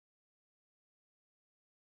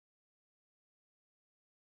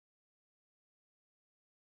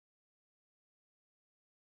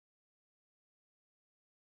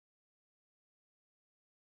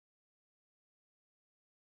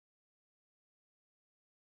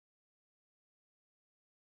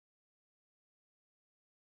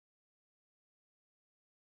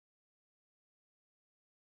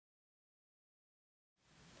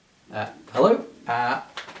Hello,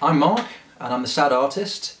 I'm Mark and I'm the sad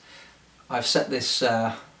artist. I've set this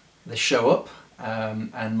show up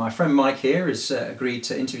and my friend Mike here has agreed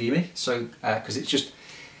to interview me, so because it's just,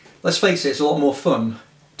 let's face it, it's a lot more fun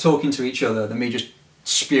talking to each other than me just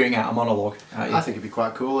spewing out a monologue at you. I think it'd be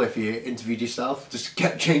quite cool if you interviewed yourself, just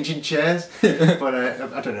kept changing chairs, but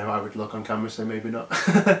I don't know how I would look on camera, so maybe not.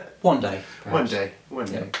 One day, perhaps. One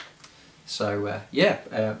day. Yeah. So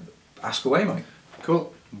ask away, Mike.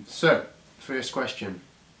 Cool. So, first question.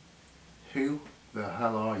 Who the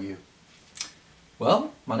hell are you?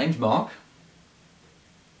 Well, my name's Mark.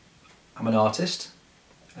 I'm an artist.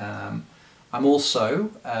 I'm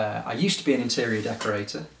also, I used to be an interior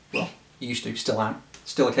decorator. Well, still am.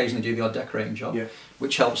 Still occasionally do the odd decorating job, yeah,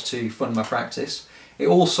 which helps to fund my practice. It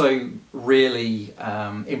also really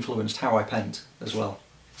influenced how I paint as well.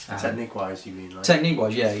 Technique-wise, you mean? Like,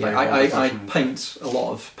 technique-wise, yeah. I paint a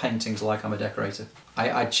lot of paintings like I'm a decorator.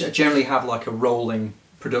 I generally have like a rolling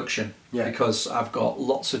production, because I've got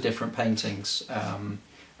lots of different paintings,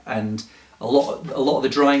 and a lot of the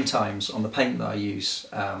drying times on the paint that I use,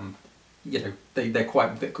 they're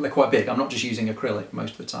quite big. I'm not just using acrylic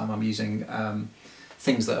most of the time. I'm using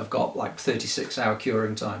things that have got like 36-hour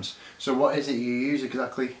curing times. So what is it you use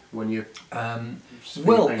exactly when you?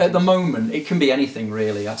 Well, at the moment it can be anything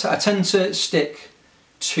really. I tend to stick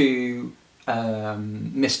to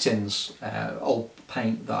mist tins, old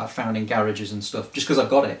paint that I've found in garages and stuff, just because I've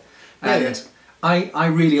got it. And I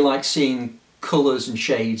really like seeing colours and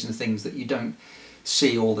shades and things that you don't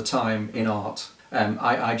see all the time in art.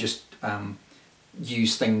 I just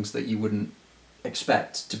use things that you wouldn't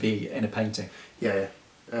expect to be in a painting.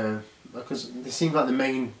 Because it seems like the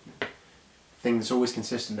main thing that's always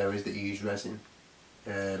consistent though is that you use resin.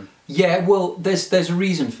 Yeah, well, there's a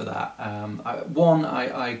reason for that.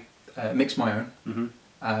 I mix my own.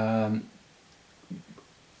 Mm-hmm.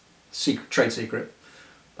 Trade secret.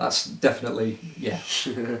 That's definitely,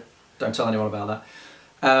 don't tell anyone about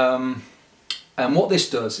that. And what this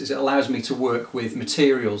does is it allows me to work with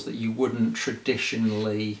materials that you wouldn't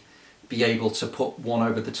traditionally be able to put one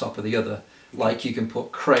over the top of the other. Like you can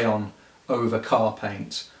put crayon over car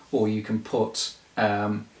paint, or you can put, I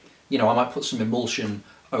might put some emulsion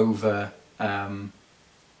over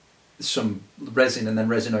some resin and then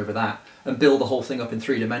resin over that, and build the whole thing up in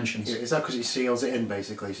 3 dimensions. Yeah, is that because it seals it in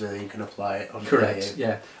basically, so that you can apply it on? Correct.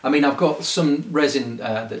 Yeah. I mean, I've got some resin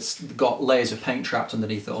that's got layers of paint trapped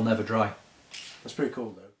underneath that'll never dry. That's pretty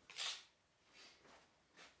cool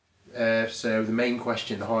though. So the main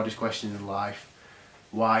question, the hardest question in life: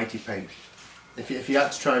 why do you paint? If you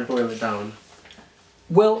had to try and boil it down.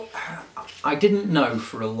 Well, I didn't know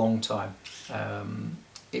for a long time.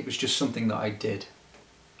 It was just something that I did.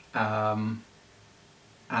 And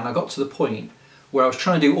I got to the point where I was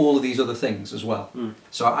trying to do all of these other things as well.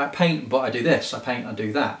 So I paint, but I do this, I paint, I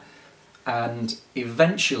do that. And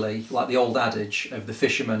eventually, like the old adage of the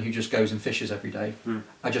fisherman who just goes and fishes every day,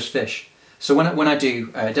 I just fish. So when I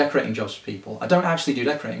do decorating jobs for people, I don't actually do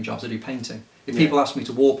decorating jobs, I do painting. If people ask me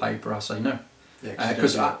to wallpaper, I say no.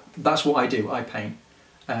 Because that's what I do, I paint.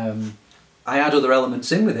 I add other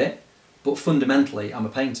elements in with it, but fundamentally I'm a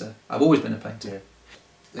painter. I've always been a painter.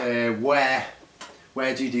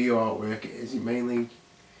 Where do you do your artwork? Is it mainly?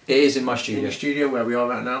 It is in my studio. In your studio, where we are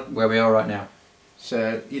right now? Where we are right now.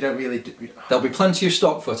 So you don't really There'll be plenty of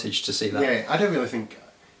stock footage to see that. Yeah, I don't really think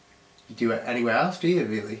you do it anywhere else, do you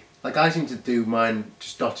really? Like I seem to do mine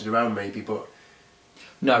just dotted around maybe, but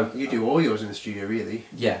no, you do all yours in the studio really.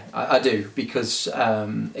 Yeah, I do, because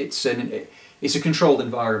it's a controlled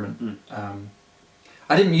environment.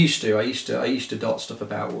 I didn't used to. I used to dot stuff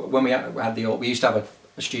about when we used to have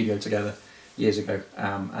a studio together years ago,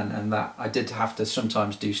 and that I did have to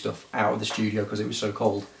sometimes do stuff out of the studio because it was so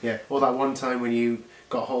cold. Yeah, or that one time when you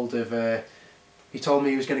got hold of, he told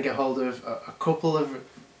me he was going to get hold of a couple of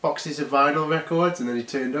boxes of vinyl records, and then he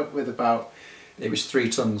turned up with about... It was 3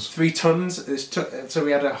 tons. 3 tons. So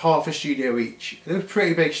we had half a studio each. It was a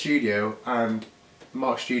pretty big studio, and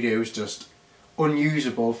Mark's studio was just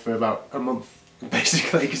unusable for about a month,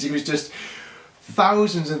 basically, because it was just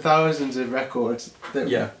thousands and thousands of records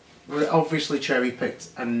that were obviously cherry picked,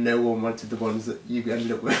 and no one wanted the ones that you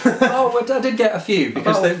ended up with. Oh, well, I did get a few,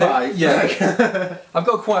 because five. Yeah, I've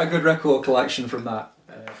got quite a good record collection from that.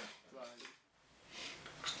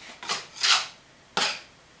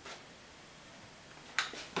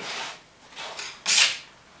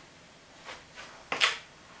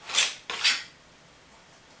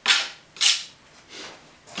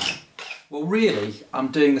 Well, really, I'm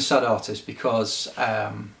doing the sad artist because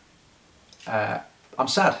I'm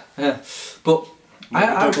sad. But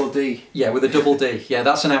Double D. Yeah, with a double D. Yeah,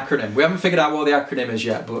 that's an acronym. We haven't figured out what the acronym is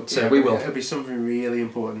yet, but we will. It'll be something really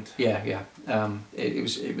important. Yeah, yeah. It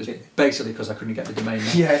was basically because I couldn't get the domain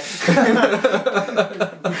name. Yeah.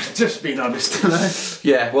 Just being honest.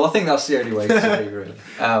 Yeah, well, I think that's the only way to be, really.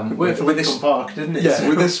 With this Park, didn't it? Yeah,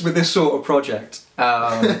 with this sort of project,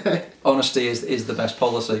 honesty is the best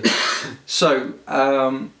policy. So,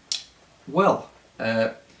 I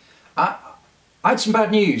had some bad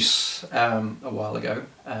news a while ago,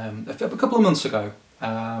 a couple of months ago,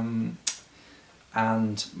 and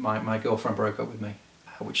my girlfriend broke up with me,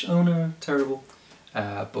 which, oh no, terrible,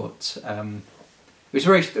 but it was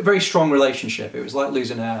a very strong relationship. It was like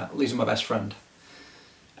losing my best friend,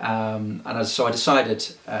 so I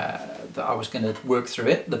decided that I was going to work through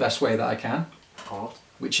it the best way that I can. Art.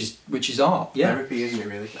 Which is art, yeah. Therapy, isn't it,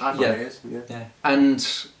 really? I thought it is, yeah. And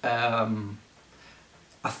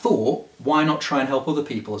I thought, why not try and help other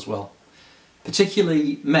people as well?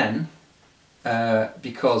 Particularly men,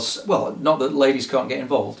 because, well, not that ladies can't get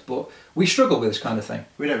involved, but we struggle with this kind of thing.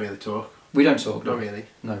 We don't really talk. We don't talk, Not really.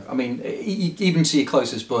 No, I mean, even to your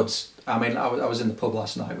closest buds. I mean, I was in the pub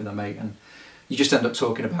last night with a mate, and you just end up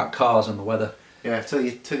talking about cars and the weather. Yeah, till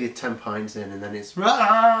you're 10 pints in, and then it's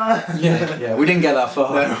yeah, we didn't get that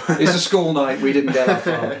far. No. It's a school night, we didn't get that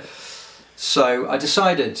far. So I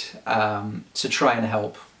decided to try and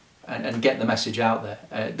help and get the message out there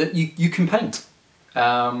that you can paint.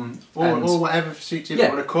 Or whatever suits you. If you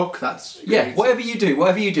want to cook, that's great. Yeah, whatever you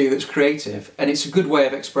do that's creative, and it's a good way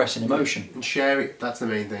of expressing emotion. And share it, that's the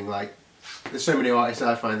main thing. Like, there's so many artists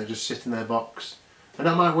I find that just sit in their box, and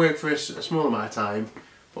that might work for a small amount of time,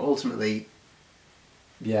 but ultimately,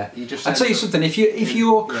 yeah. You just I'll tell you something. If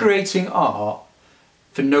you're creating art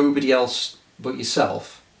for nobody else but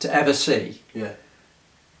yourself to ever see, yeah,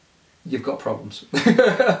 you've got problems.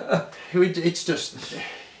 It's just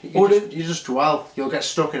you just dwell. You'll get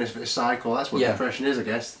stuck in a cycle. That's what depression is, I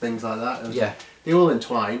guess. Things like that. And yeah, they all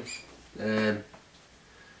entwine.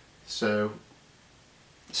 So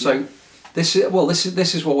this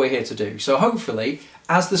is what we're here to do. So hopefully,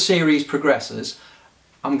 as the series progresses,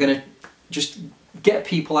 I'm going to just get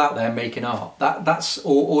people out there making art.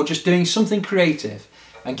 Or just doing something creative,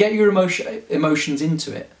 and get your emotions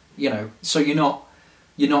into it. You know, so you're not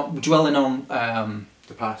dwelling on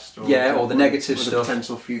the past, or the negative or stuff, the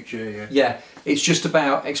potential future. Yeah. Yeah, it's just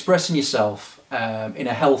about expressing yourself in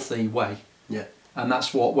a healthy way. Yeah. And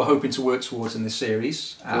that's what we're hoping to work towards in this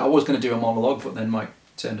series. I was going to do a monologue, but then Mike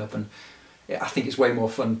turned up, and I think it's way more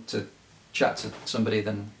fun to chat to somebody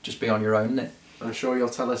than just be on your own, isn't it? I'm sure you'll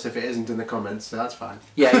tell us if it isn't in the comments, so that's fine.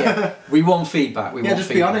 Yeah. We want feedback. We want just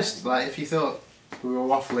feedback. Be honest. Like, if you thought we were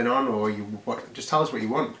waffling on, or just tell us what you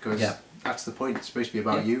want, because that's the point. It's supposed to be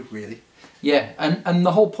about you, really. Yeah, and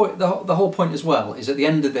the whole point, the whole point as well, is at the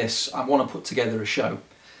end of this, I want to put together a show,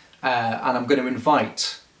 and I'm going to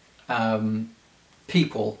invite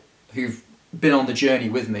people who've been on the journey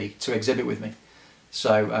with me to exhibit with me.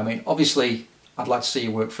 So, I mean, obviously, I'd like to see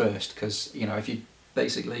your work first, because, you know, if you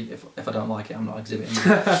basically, if I don't like it, I'm not exhibiting.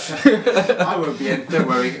 I won't be in. Don't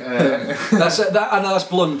worry. I know that's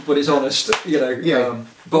blunt, but it's honest. You know. Yeah.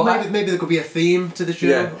 But maybe there could be a theme to the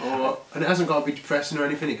show, and it hasn't got to be depressing or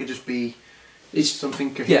anything. It could just be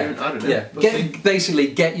something coherent. I don't know. Yeah. Basically,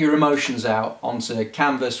 get your emotions out onto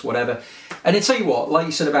canvas, whatever. And I tell you what, like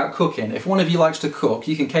you said about cooking, if one of you likes to cook,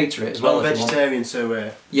 you can cater it as well. I'm a vegetarian,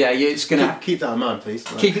 so it's gonna keep that in mind, please.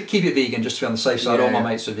 Keep it vegan, just to be on the safe side. All my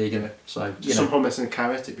mates are vegan, so just some hummus and a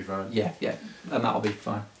carrot, it'd be fine. Yeah, and that'll be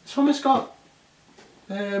fine. Has hummus got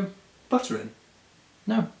butter in?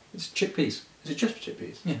 No, it's chickpeas. Is it just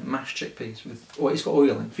chickpeas? Yeah, mashed chickpeas it's got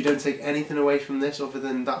oil in. If you don't take anything away from this other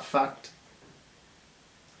than that fact,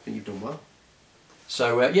 I think you've done well.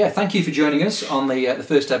 So thank you for joining us on the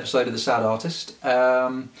first episode of The Sad Artist,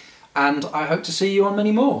 and I hope to see you on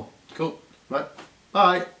many more. Cool. Right.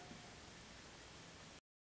 Bye.